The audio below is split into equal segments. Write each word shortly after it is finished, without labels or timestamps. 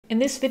In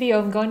this video,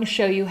 I'm going to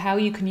show you how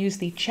you can use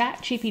the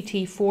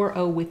ChatGPT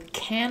 4.0 with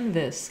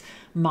Canvas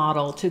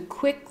model to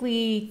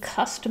quickly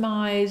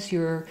customize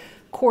your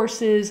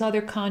courses,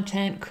 other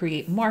content,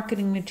 create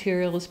marketing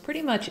materials,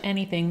 pretty much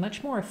anything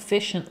much more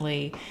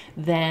efficiently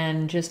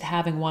than just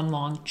having one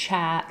long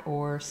chat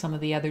or some of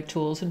the other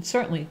tools, and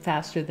certainly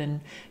faster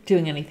than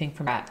doing anything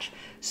from scratch.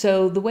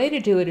 So the way to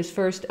do it is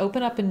first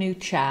open up a new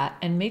chat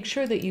and make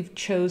sure that you've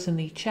chosen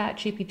the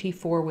ChatGPT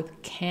 4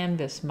 with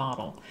Canvas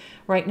model.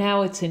 Right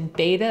now it's in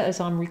beta as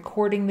I'm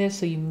recording this,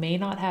 so you may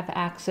not have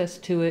access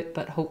to it,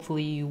 but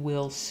hopefully you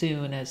will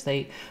soon as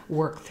they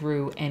work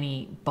through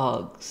any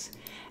bugs.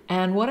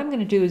 And what I'm going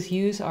to do is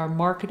use our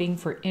Marketing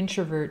for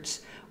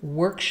Introverts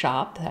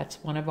workshop, that's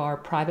one of our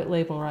private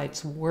label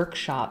rights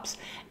workshops,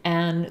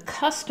 and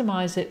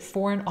customize it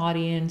for an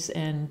audience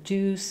and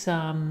do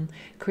some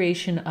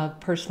creation of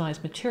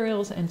personalized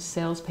materials and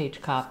sales page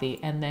copy,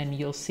 and then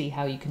you'll see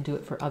how you can do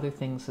it for other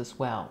things as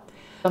well.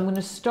 I'm going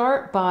to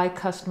start by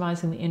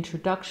customizing the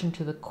introduction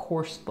to the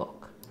course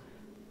book.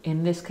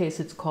 In this case,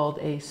 it's called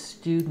a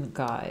student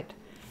guide.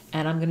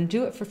 And I'm going to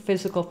do it for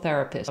physical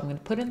therapists. I'm going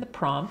to put in the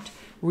prompt,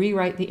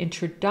 rewrite the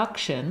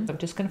introduction. I'm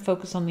just going to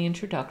focus on the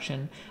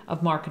introduction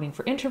of Marketing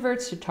for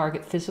Introverts to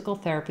target physical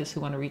therapists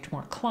who want to reach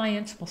more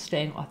clients while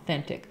staying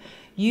authentic.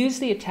 Use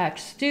the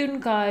attached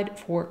student guide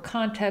for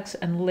context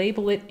and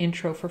label it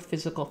Intro for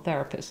Physical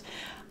Therapists.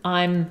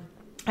 I'm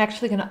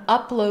actually going to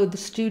upload the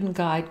student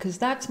guide because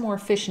that's more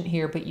efficient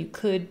here, but you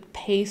could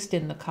paste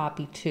in the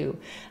copy too.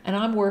 And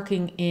I'm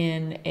working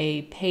in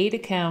a paid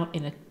account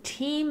in a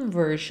team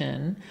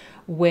version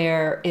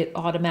where it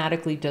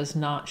automatically does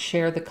not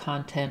share the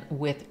content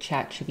with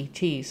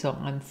ChatGPT. So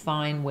I'm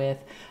fine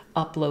with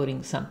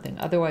uploading something.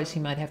 Otherwise,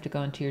 you might have to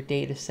go into your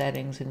data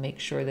settings and make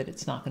sure that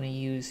it's not going to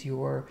use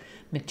your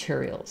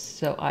materials.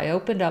 So I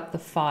opened up the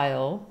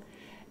file.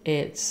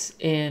 It's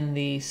in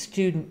the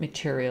student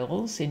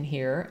materials in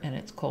here, and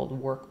it's called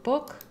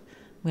Workbook.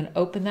 I'm going to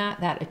open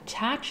that. That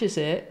attaches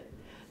it.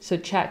 So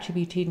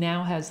ChatGPT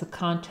now has the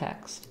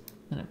context.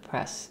 I'm going to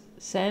press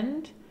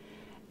send.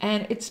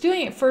 And it's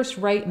doing it first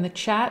right in the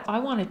chat. I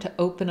want it to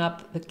open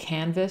up the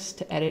canvas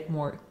to edit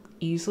more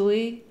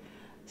easily.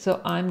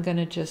 So I'm going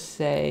to just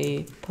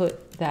say,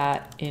 put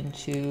that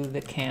into the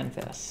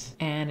canvas.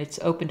 And it's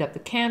opened up the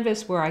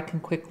canvas where I can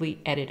quickly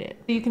edit it.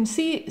 You can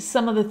see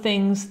some of the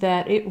things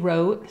that it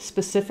wrote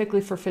specifically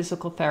for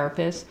physical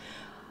therapists.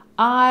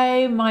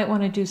 I might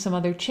want to do some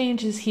other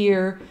changes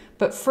here,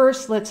 but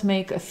first let's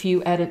make a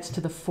few edits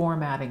to the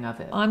formatting of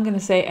it. I'm going to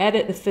say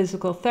edit the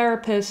physical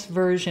therapist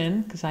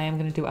version, because I am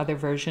going to do other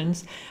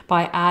versions,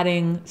 by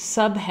adding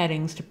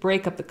subheadings to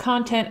break up the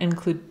content and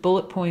include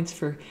bullet points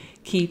for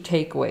key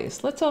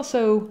takeaways. Let's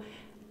also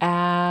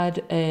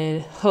add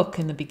a hook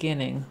in the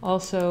beginning.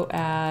 Also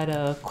add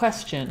a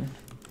question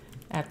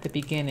at the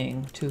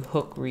beginning to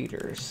hook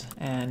readers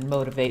and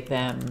motivate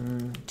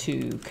them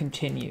to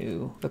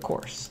continue the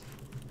course.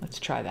 Let's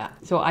try that.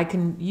 So I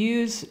can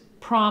use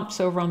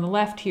prompts over on the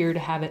left here to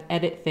have it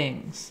edit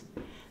things.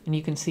 And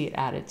you can see it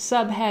added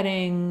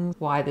subheading,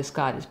 why this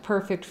guide is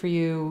perfect for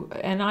you.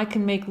 And I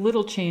can make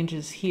little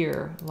changes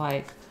here,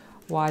 like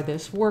why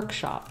this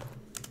workshop.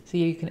 So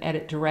you can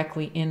edit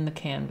directly in the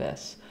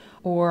canvas.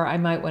 Or I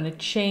might want to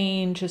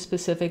change a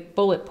specific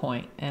bullet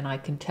point, and I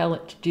can tell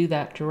it to do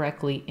that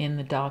directly in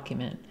the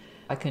document.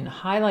 I can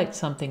highlight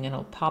something and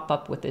it'll pop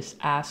up with this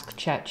Ask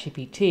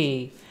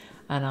ChatGPT,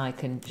 and I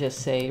can just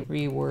say,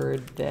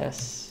 reword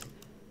this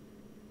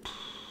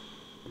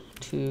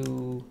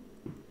to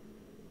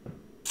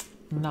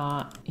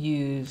not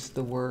use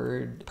the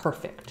word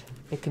perfect.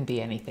 It can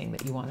be anything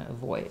that you want to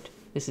avoid.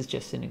 This is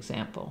just an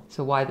example.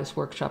 So why this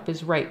workshop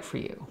is right for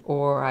you.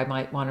 Or I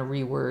might want to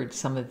reword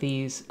some of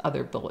these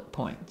other bullet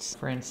points.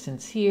 For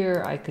instance,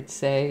 here I could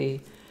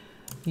say,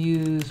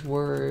 use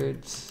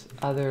words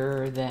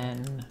other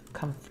than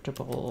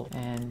comfortable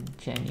and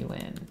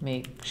genuine.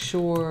 Make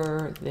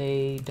sure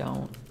they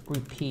don't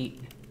repeat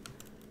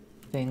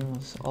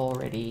things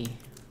already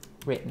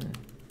written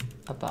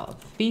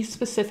above. Be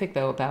specific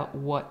though about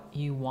what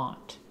you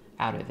want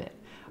out of it.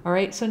 All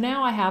right, so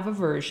now I have a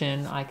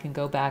version. I can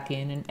go back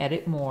in and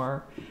edit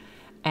more.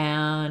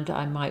 And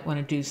I might want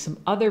to do some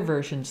other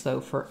versions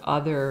though for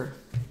other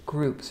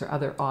groups or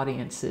other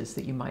audiences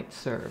that you might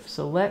serve.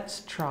 So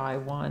let's try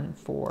one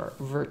for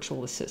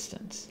virtual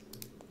assistants.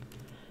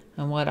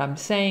 And what I'm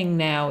saying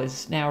now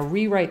is now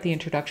rewrite the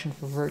introduction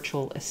for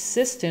virtual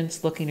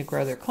assistants looking to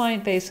grow their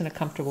client base in a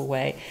comfortable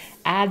way.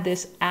 Add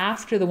this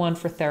after the one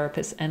for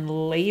therapists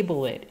and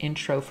label it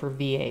Intro for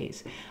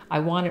VAs. I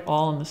want it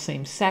all in the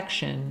same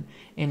section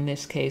in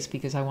this case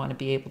because I want to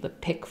be able to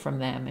pick from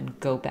them and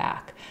go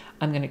back.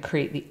 I'm going to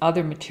create the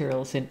other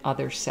materials in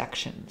other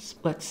sections.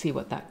 Let's see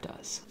what that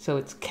does. So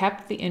it's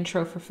kept the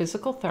intro for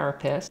physical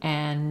therapists,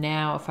 and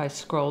now if I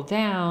scroll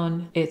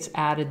down, it's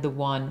added the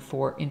one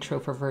for intro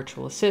for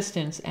virtual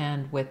assistants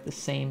and with the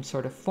same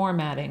sort of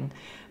formatting,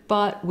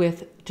 but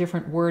with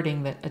different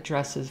wording that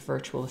addresses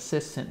virtual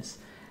assistants.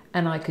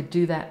 And I could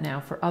do that now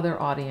for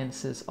other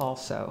audiences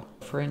also.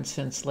 For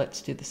instance,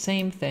 let's do the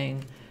same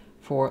thing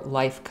for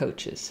life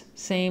coaches.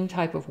 Same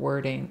type of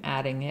wording,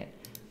 adding it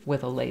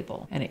with a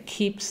label. And it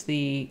keeps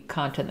the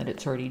content that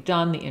it's already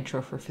done, the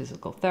intro for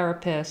physical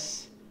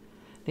therapists,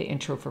 the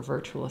intro for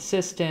virtual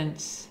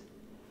assistants,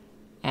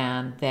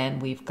 and then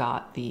we've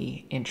got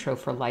the intro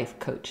for life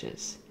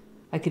coaches.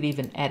 I could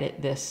even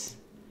edit this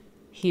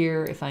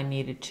here if I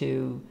needed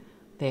to.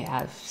 They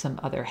have some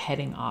other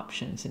heading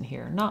options in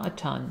here. Not a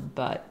ton,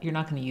 but you're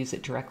not going to use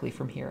it directly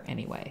from here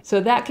anyway. So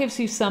that gives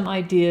you some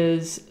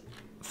ideas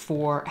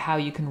for how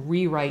you can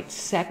rewrite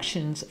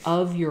sections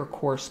of your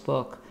course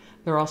book.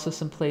 There are also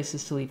some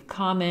places to leave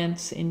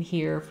comments in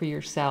here for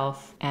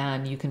yourself,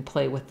 and you can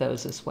play with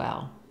those as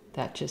well.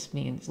 That just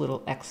means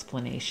little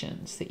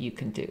explanations that you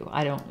can do.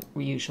 I don't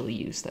usually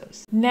use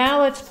those.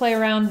 Now let's play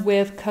around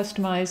with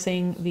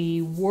customizing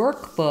the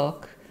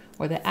workbook,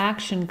 or the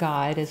action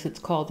guide as it's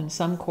called in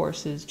some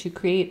courses, to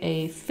create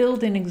a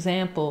filled-in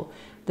example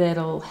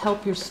that'll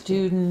help your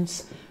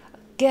students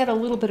get a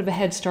little bit of a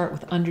head start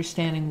with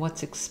understanding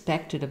what's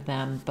expected of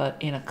them, but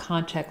in a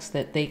context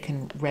that they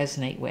can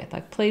resonate with.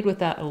 I've played with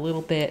that a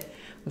little bit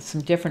with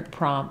some different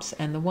prompts,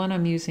 and the one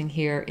I'm using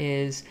here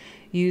is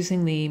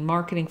using the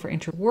Marketing for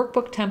Intro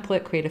workbook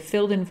template, create a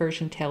filled-in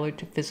version tailored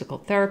to physical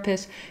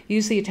therapists,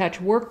 use the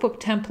attached workbook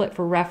template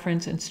for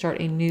reference, and start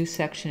a new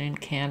section in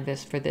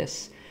Canvas for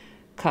this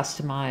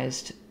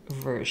customized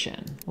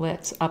version.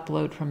 Let's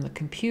upload from the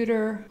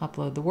computer,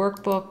 upload the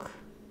workbook.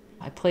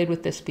 I played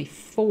with this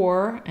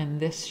before, and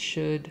this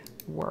should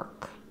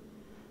work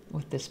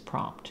with this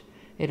prompt.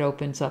 It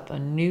opens up a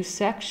new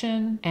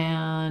section,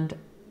 and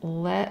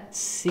let's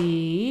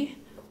see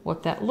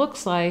what that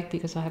looks like,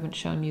 because I haven't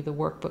shown you the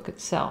workbook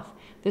itself.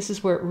 This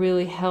is where it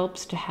really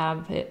helps to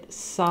have it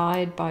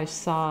side by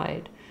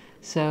side.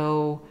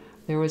 So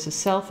there was a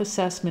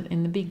self-assessment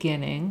in the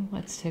beginning.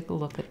 Let's take a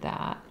look at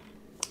that.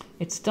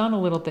 It's done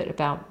a little bit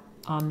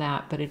on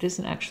that, but it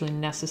isn't actually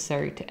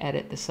necessary to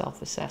edit the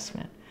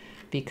self-assessment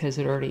because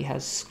it already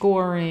has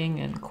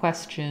scoring and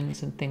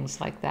questions and things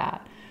like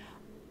that.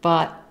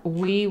 But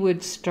we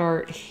would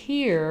start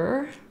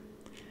here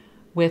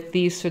with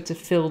these sorts of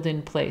filled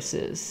in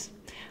places.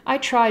 I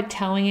tried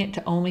telling it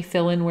to only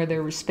fill in where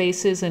there were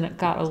spaces, and it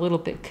got a little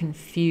bit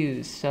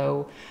confused.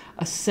 So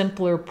a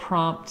simpler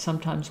prompt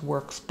sometimes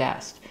works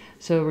best.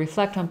 So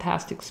reflect on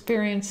past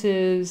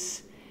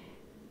experiences.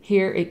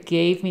 Here it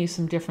gave me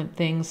some different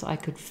things I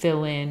could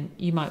fill in.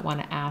 You might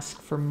want to ask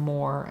for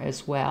more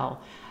as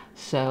well.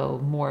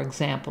 So more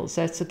examples.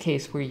 That's the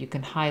case where you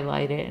can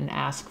highlight it and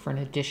ask for an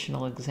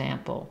additional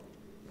example.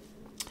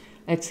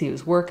 Let's see, it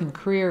was work and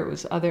career, it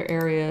was other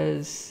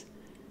areas.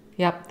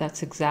 Yep,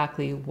 that's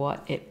exactly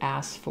what it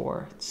asked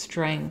for.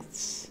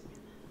 Strengths.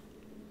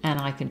 And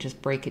I can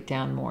just break it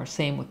down more.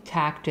 Same with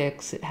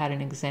tactics. It had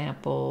an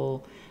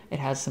example. It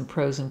has some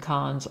pros and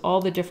cons.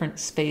 All the different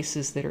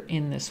spaces that are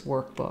in this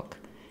workbook.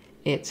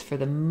 It's for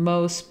the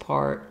most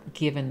part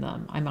given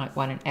them. I might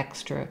want an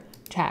extra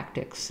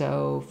tactic.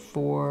 So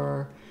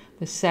for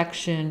the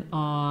section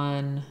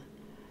on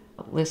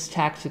list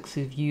tactics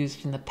we've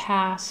used in the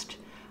past,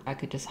 I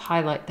could just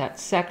highlight that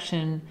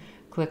section,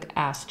 click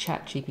Ask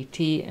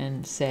ChatGPT,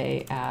 and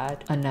say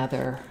add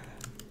another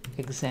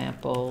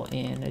example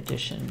in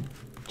addition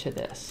to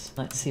this.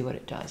 Let's see what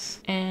it does.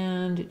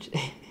 And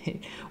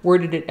it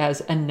worded it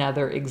as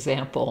another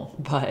example,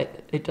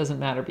 but it doesn't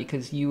matter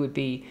because you would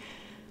be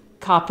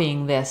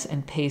copying this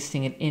and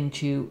pasting it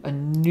into a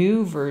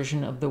new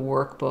version of the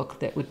workbook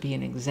that would be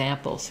an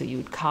example. So you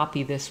would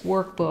copy this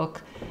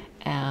workbook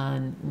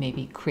and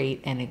maybe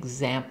create an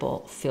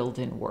example filled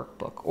in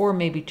workbook, or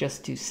maybe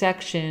just do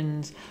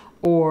sections,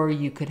 or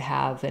you could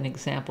have an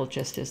example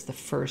just as the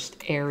first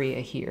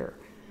area here.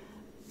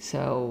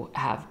 So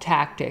have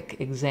tactic,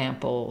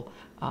 example,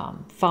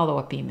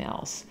 follow-up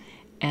emails,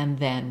 and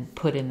then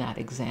put in that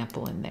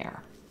example in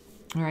there.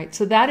 All right,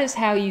 so that is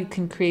how you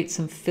can create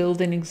some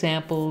filled-in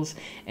examples.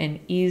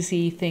 An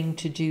easy thing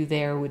to do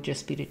there would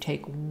just be to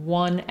take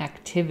one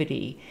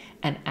activity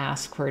and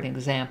ask for an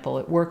example.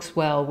 It works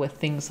well with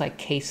things like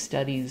case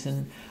studies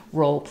and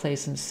role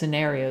plays and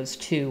scenarios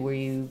too, where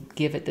you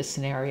give it the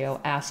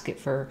scenario, ask it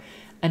for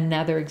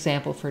another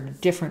example for a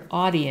different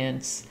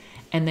audience,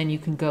 and then you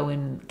can go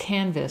in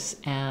Canvas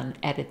and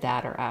edit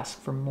that, or ask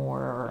for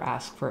more, or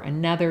ask for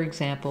another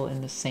example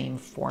in the same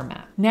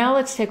format. Now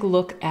let's take a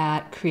look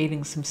at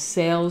creating some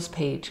sales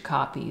page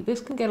copy. This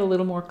can get a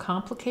little more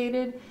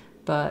complicated,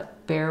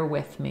 but bear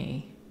with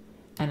me.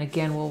 And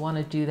again, we'll want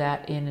to do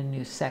that in a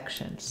new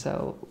section.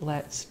 So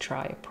let's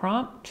try a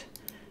prompt.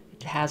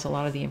 It has a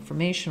lot of the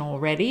information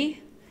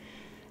already.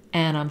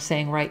 And I'm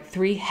saying write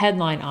 3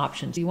 headline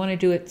options. You want to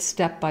do it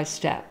step by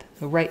step.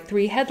 So write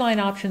 3 headline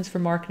options for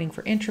marketing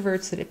for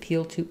introverts that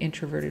appeal to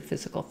introverted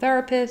physical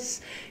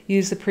therapists.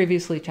 Use the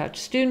previously attached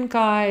student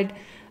guide,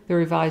 the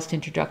revised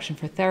introduction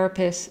for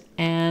therapists,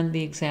 and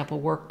the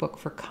example workbook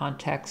for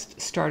context.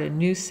 Start a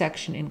new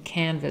section in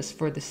Canvas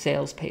for the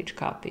sales page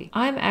copy.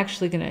 I'm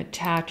actually going to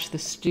attach the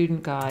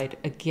student guide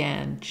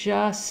again,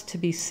 just to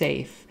be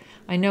safe.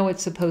 I know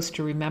it's supposed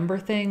to remember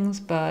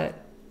things,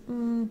 but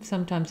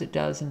sometimes it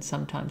does and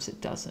sometimes it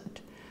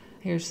doesn't.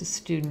 Here's the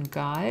student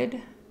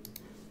guide.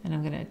 And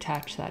I'm going to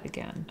attach that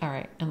again. All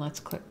right, and let's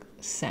click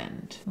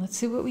send. Let's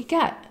see what we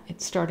get.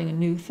 It's starting a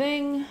new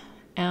thing,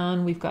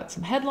 and we've got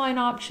some headline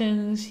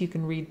options. You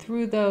can read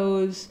through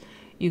those.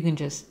 You can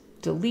just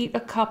delete a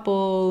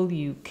couple.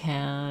 You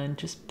can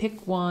just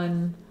pick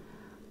one.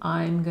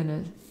 I'm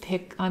going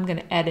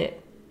to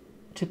edit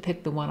to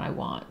pick the one I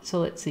want. So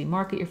let's see,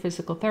 market your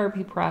physical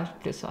therapy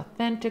practice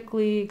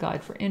authentically,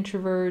 guide for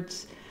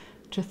introverts,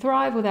 to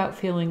thrive without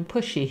feeling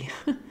pushy.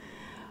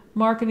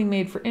 Marketing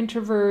made for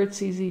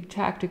introverts, easy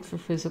tactics for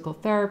physical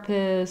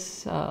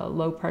therapists,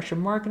 low pressure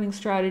marketing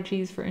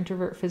strategies for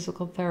introvert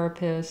physical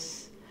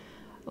therapists.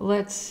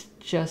 Let's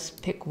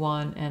just pick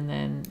one and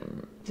then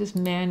just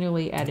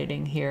manually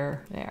editing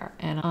here, there.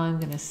 And I'm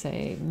gonna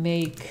say,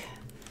 make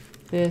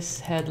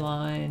this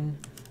headline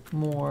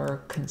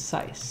more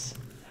concise.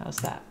 How's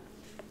that?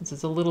 This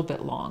is a little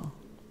bit long.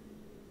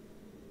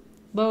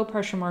 Low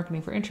pressure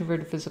marketing for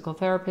introverted physical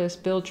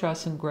therapists, build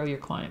trust and grow your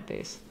client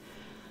base.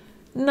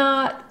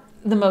 Not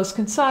the most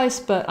concise,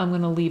 but I'm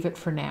going to leave it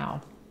for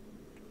now.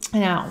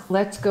 Now,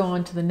 let's go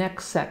on to the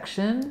next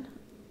section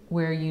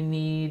where you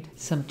need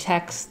some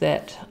text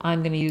that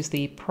I'm going to use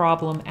the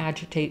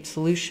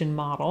Problem-Agitate-Solution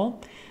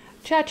model.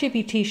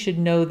 ChatGPT should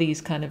know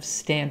these kind of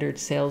standard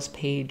sales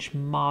page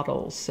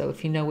models. So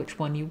if you know which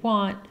one you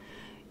want,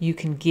 you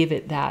can give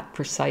it that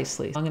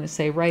precisely. I'm going to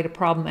say, write a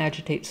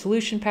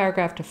problem-agitate-solution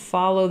paragraph to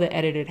follow the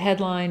edited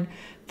headline.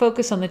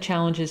 Focus on the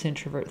challenges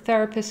introvert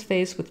therapists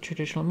face with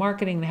traditional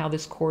marketing and how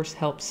this course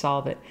helps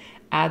solve it.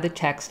 Add the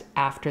text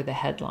after the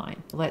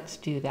headline. Let's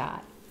do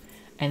that.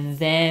 And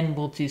then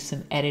we'll do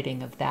some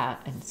editing of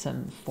that and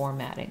some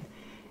formatting.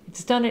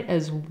 It's done it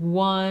as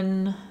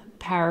one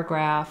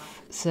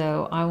paragraph,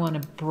 so I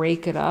want to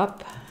break it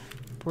up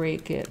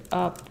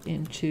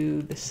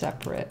into the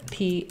separate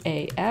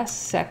PAS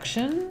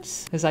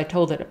sections. As I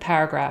told it a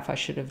paragraph, I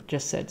should have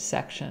just said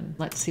section.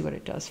 Let's see what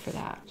it does for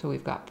that. So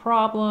we've got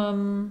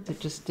problem, it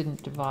just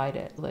didn't divide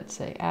it. Let's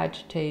say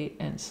agitate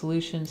and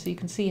solution. So you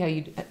can see how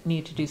you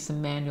need to do some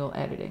manual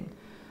editing.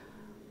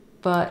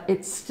 But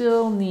it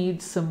still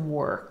needs some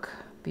work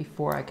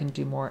before I can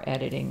do more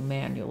editing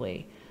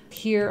manually.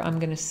 Here I'm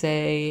going to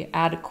say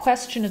add a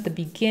question at the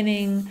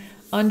beginning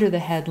under the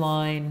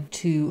headline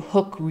to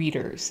hook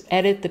readers.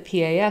 Edit the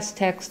PAS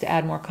text to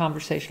add more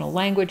conversational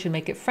language and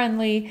make it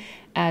friendly.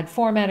 Add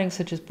formatting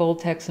such as bold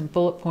text and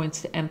bullet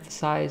points to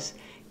emphasize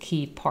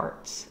key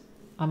parts.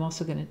 I'm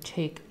also going to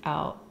take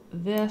out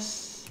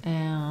this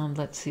and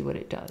let's see what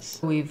it does.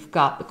 We've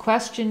got the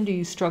question, do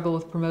you struggle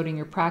with promoting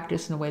your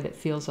practice in a way that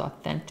feels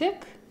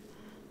authentic?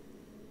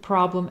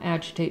 Problem,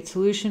 agitate,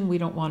 solution. We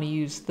don't want to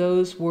use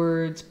those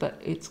words,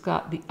 but it's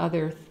got the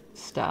other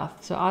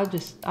stuff. So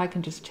I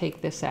can just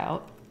take this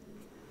out.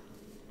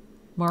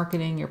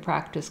 Marketing your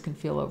practice can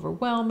feel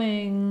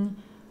overwhelming,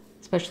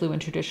 especially when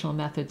traditional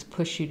methods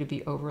push you to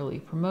be overly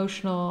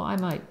promotional. I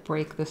might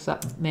break this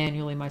up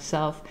manually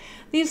myself.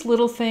 These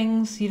little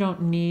things, you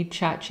don't need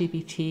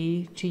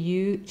ChatGPT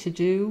to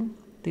do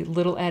the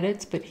little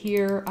edits, but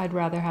here I'd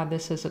rather have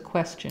this as a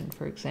question,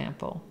 for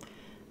example.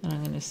 And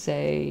I'm going to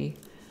say,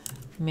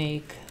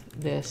 make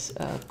this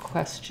a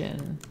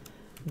question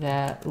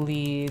that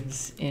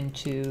leads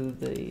into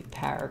the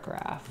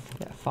paragraph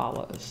that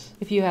follows.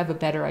 If you have a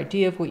better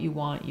idea of what you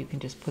want, you can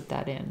just put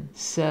that in.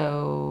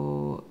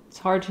 So it's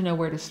hard to know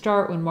where to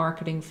start when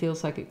marketing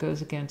feels like it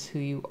goes against who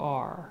you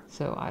are.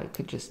 So I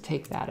could just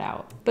take that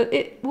out, but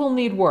it will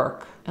need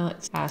work. And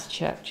let's ask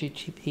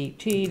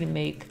ChatGPT to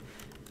make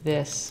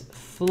this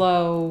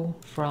flow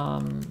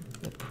from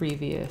the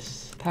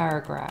previous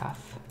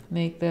paragraph.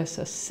 Make this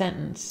a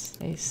sentence.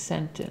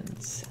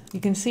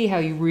 You can see how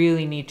you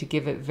really need to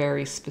give it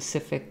very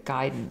specific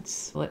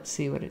guidance. Let's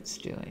see what it's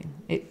doing.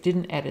 It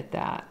didn't edit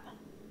that.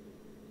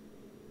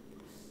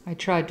 I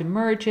tried to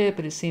merge it,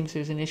 but it seems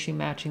there's an issue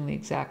matching the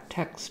exact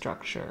text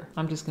structure.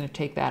 I'm just going to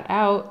take that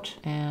out.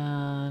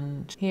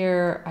 And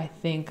here I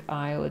think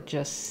I would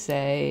just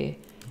say,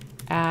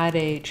 add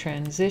a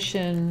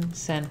transition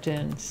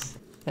sentence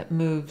that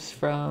moves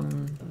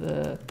from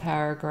the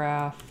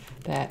paragraph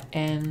that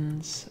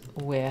ends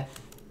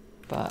with,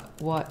 but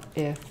what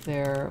if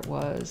there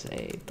was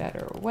a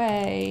better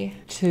way,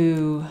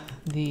 to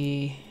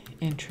the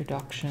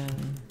introduction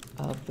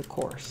of the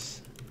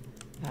course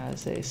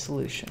as a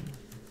solution.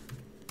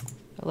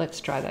 But let's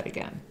try that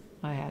again.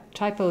 I had a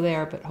typo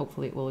there, but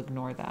hopefully it will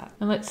ignore that.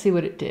 And let's see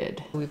what it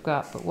did. We've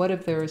got, but what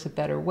if there is a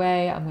better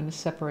way? I'm going to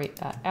separate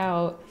that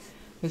out.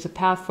 There's a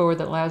path forward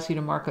that allows you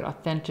to market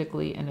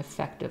authentically and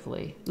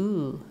effectively.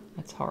 Ooh,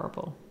 that's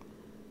horrible.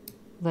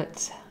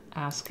 Let's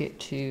ask it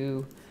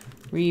to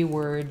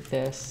reword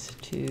this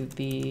to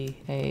be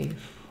a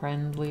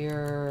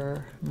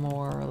friendlier,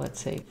 more,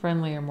 let's say,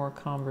 friendlier, more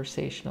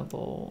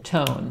conversational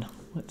tone.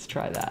 Let's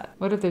try that.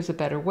 What if there's a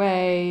better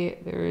way?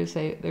 There's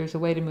a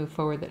way to move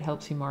forward that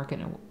helps you market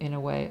in a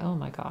way. Oh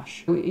my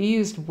gosh. We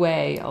used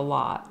way a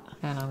lot.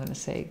 And I'm going to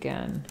say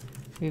again,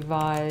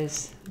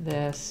 revise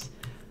this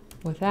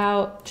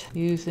without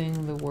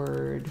using the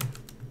word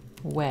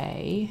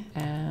way.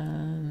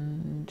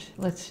 And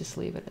let's just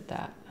leave it at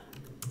that.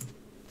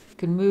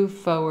 can move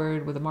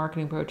forward with a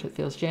marketing approach that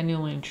feels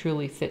genuinely and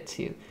truly fits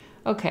you.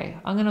 Okay,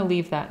 I'm going to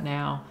leave that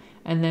now.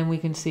 And then we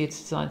can see it's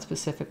designed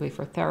specifically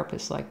for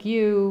therapists like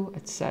you,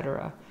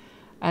 etc.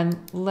 And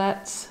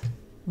let's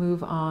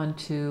move on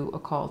to a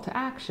call to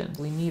action.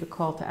 We need a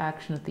call to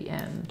action at the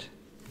end.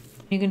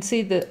 You can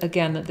see that,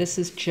 again, that this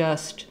is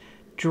just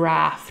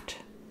draft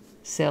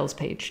sales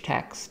page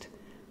text.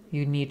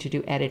 You need to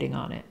do editing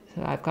on it.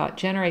 So I've got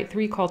generate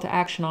 3 call to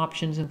action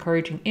options,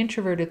 encouraging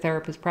introverted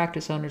therapist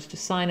practice owners to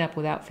sign up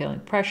without feeling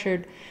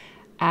pressured.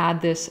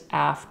 Add this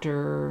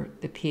after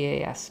the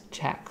PAS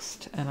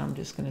text. And I'm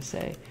just going to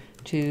say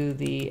to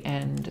the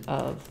end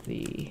of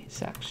the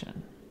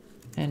section,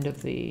 end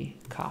of the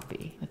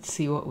copy. Let's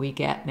see what we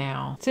get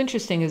now. It's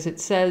interesting is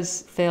it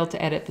says fail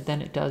to edit, but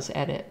then it does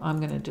edit. I'm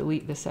going to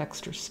delete this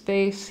extra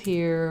space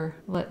here.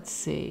 Let's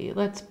see.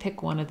 Let's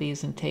pick one of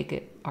these and take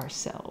it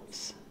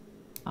ourselves.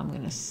 I'm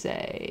going to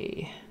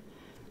say,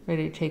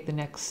 ready to take the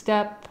next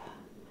step.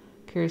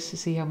 Curious to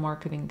see how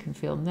marketing can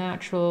feel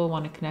natural.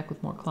 Want to connect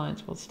with more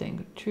clients while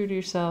staying true to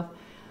yourself.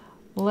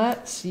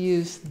 Let's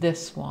use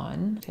this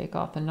one. Take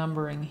off the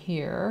numbering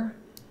here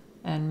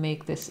and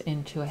make this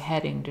into a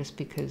heading just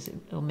because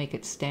it'll make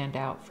it stand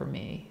out for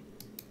me.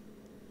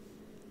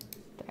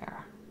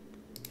 There.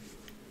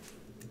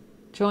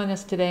 Join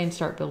us today and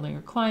start building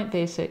your client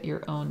base at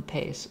your own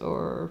pace,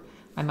 or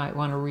I might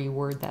want to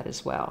reword that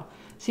as well.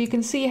 So you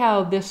can see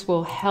how this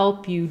will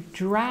help you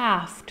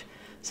draft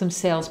some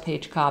sales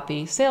page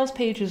copy. Sales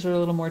pages are a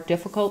little more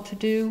difficult to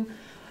do,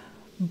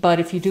 but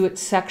if you do it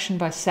section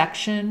by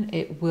section,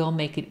 it will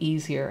make it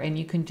easier. And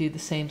you can do the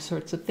same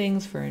sorts of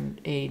things for an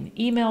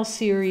email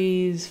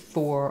series,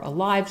 for a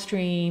live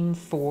stream,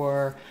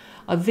 for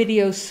a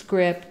video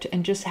script,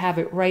 and just have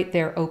it right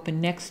there open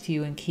next to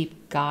you and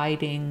keep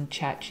guiding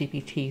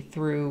ChatGPT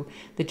through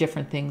the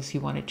different things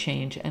you want to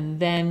change. And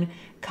then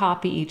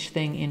copy each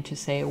thing into,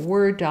 say, a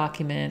Word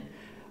document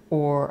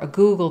or a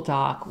Google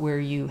Doc where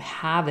you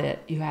have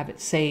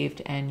it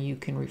saved and you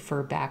can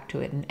refer back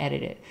to it and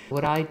edit it.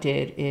 What I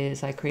did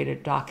is I created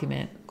a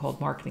document called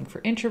Marketing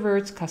for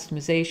Introverts,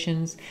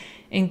 Customizations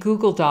in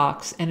Google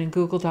Docs. And in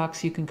Google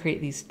Docs, you can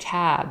create these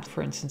tabs.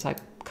 For instance, I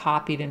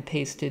copied and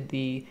pasted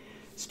the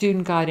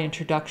student guide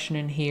introduction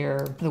in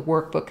here, the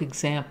workbook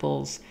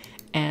examples,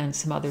 and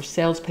some other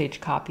sales page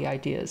copy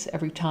ideas.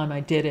 Every time I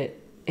did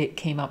it, it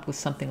came up with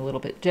something a little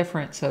bit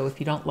different. So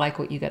if you don't like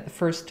what you got the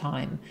first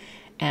time,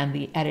 and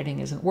the editing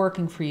isn't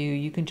working for you,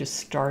 you can just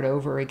start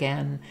over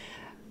again.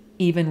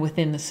 Even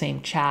within the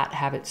same chat,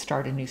 have it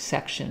start a new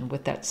section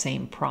with that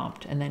same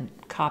prompt, and then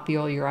copy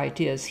all your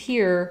ideas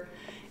here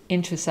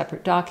into a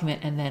separate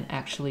document and then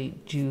actually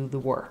do the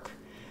work.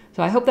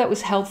 So I hope that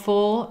was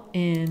helpful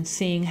in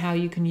seeing how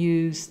you can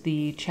use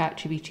the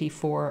ChatGPT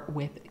 4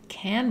 with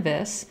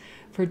Canvas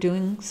for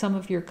doing some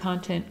of your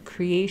content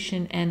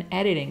creation and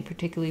editing,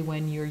 particularly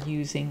when you're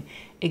using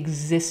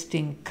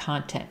existing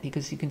content,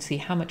 because you can see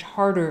how much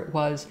harder it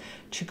was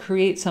to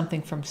create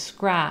something from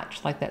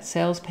scratch, like that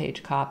sales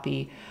page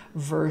copy,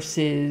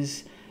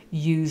 versus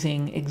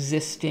using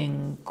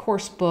existing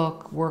course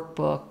book,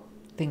 workbook,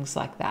 things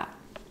like that.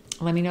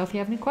 Let me know if you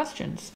have any questions.